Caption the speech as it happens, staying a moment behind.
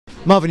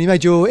Marvin, you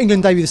made your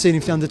England debut this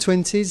evening for the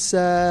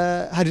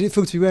under-20s. How did it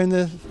feel to be wearing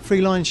the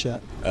three-line shirt?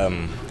 I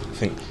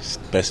think it's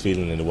the best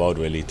feeling in the world,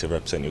 really, to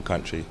represent your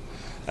country,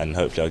 and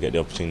hopefully I'll get the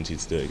opportunity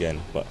to do it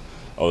again. But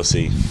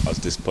obviously I was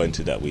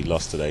disappointed that we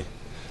lost today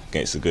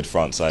against a good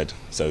France side,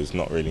 so it's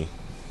not really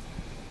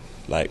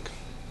like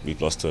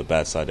we've lost to a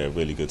bad side. They're a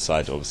really good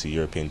side, obviously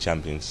European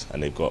champions,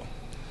 and they've got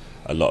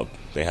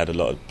they had a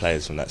lot of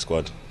players from that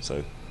squad,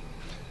 so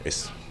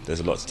there's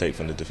a lot to take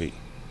from the defeat.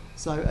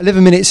 So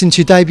 11 minutes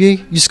into your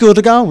debut, you scored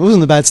a goal. It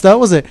wasn't a bad start,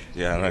 was it?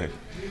 Yeah, I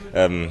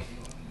know.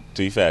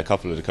 To be fair, a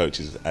couple of the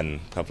coaches and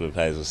a couple of the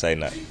players were saying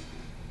that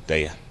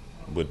they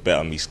would bet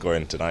on me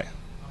scoring tonight,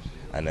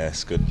 and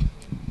it's good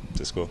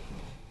to score.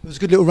 It was a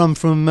good little run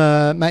from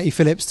Matty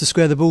Phillips to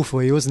square the ball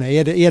for you, wasn't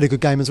it? He had a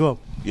good game as well.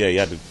 Yeah, he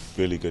had a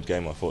really good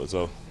game, I thought, as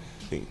well.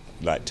 I think,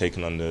 like,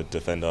 taking on the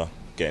defender,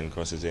 getting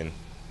crosses in,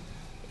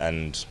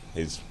 and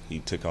he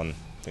took on,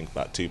 I think,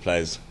 about 2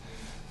 players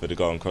for the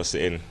goal and crossed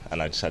it in,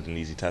 and I just had an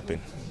easy tap in.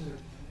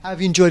 How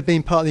have you enjoyed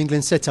being part of the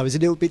England setup? Is it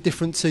a little bit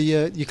different to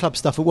your club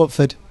stuff at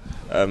Watford?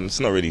 It's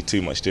not really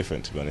too much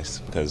different, to be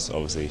honest, because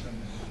obviously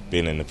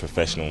being in a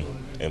professional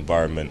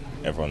environment,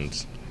 everyone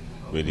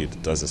really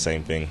does the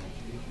same thing.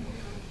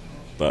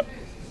 But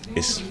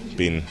it's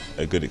been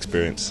a good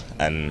experience,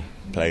 and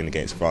playing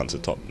against France, a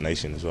top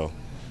nation as well,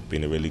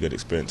 been a really good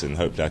experience, and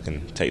hopefully I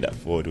can take that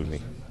forward with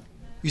me.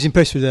 You was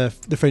impressed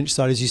with the French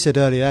side, as you said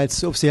earlier.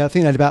 It's obviously, I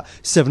think they had about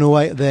 7 or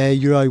 8 of their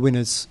Euro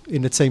winners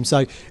in the team,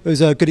 so it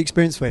was a good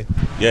experience for you.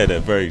 Yeah, they're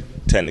a very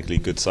technically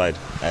good side,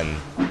 and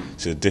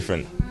it's a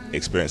different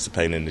experience to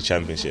playing in the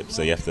Championship.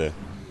 So you have to,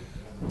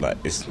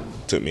 it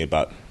took me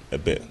about a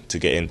bit to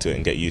get into it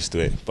and get used to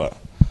it, but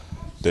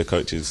the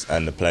coaches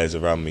and the players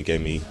around me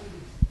gave me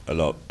a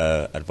lot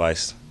of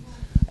advice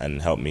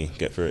and helped me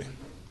get through it.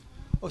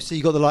 Obviously,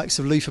 you've got the likes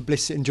of Luther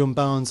Blissett and John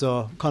Barnes,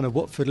 are kind of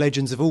Watford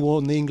legends, have all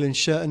worn the England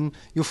shirt, and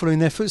you're following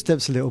their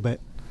footsteps a little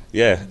bit.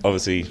 Yeah,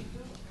 obviously,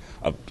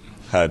 I've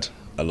heard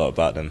a lot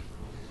about them.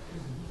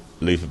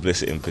 Luther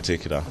Blissett in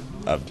particular,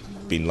 I've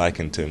been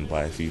likened to him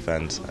by a few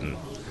fans and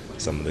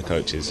some of the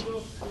coaches.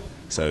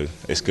 So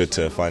it's good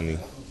to finally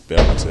be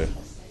able to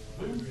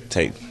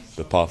take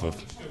the path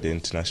of the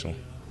international.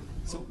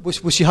 So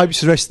what's your hopes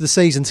for the rest of the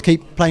season, to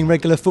keep playing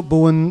regular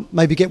football and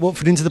maybe get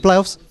Watford into the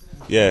playoffs?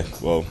 Yeah,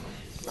 well,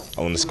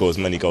 I want to score as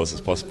many goals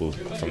as possible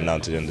from now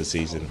to the end of the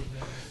season.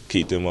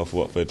 Keep doing well for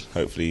Watford.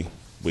 Hopefully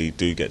we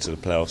do get to the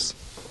playoffs,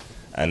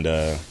 and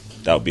that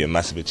would be a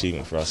massive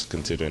achievement for us,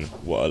 considering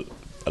what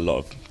a lot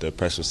of the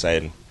press was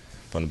saying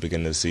from the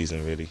beginning of the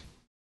season, really.